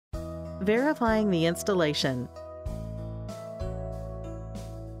Verifying the installation.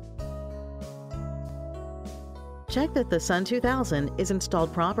 Check that the SUN2000 is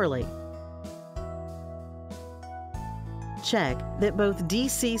installed properly. Check that both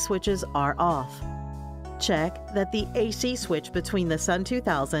DC switches are off. Check that the AC switch between the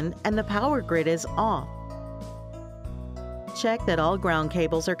SUN2000 and the power grid is off. Check that all ground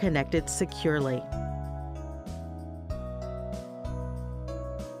cables are connected securely.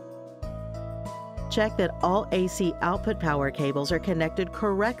 Check that all AC output power cables are connected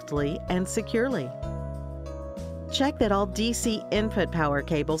correctly and securely. Check that all DC input power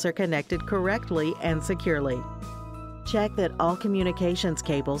cables are connected correctly and securely. Check that all communications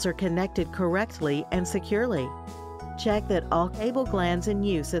cables are connected correctly and securely. Check that all cable glands in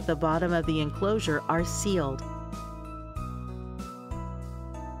use at the bottom of the enclosure are sealed.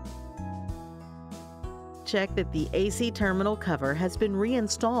 Check that the AC terminal cover has been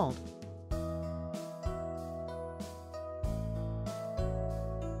reinstalled.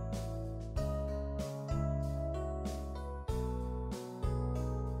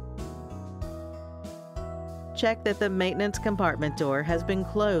 Check that the maintenance compartment door has been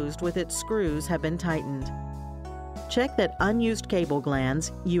closed with its screws have been tightened. Check that unused cable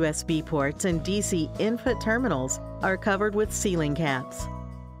glands, USB ports, and DC input terminals are covered with sealing caps.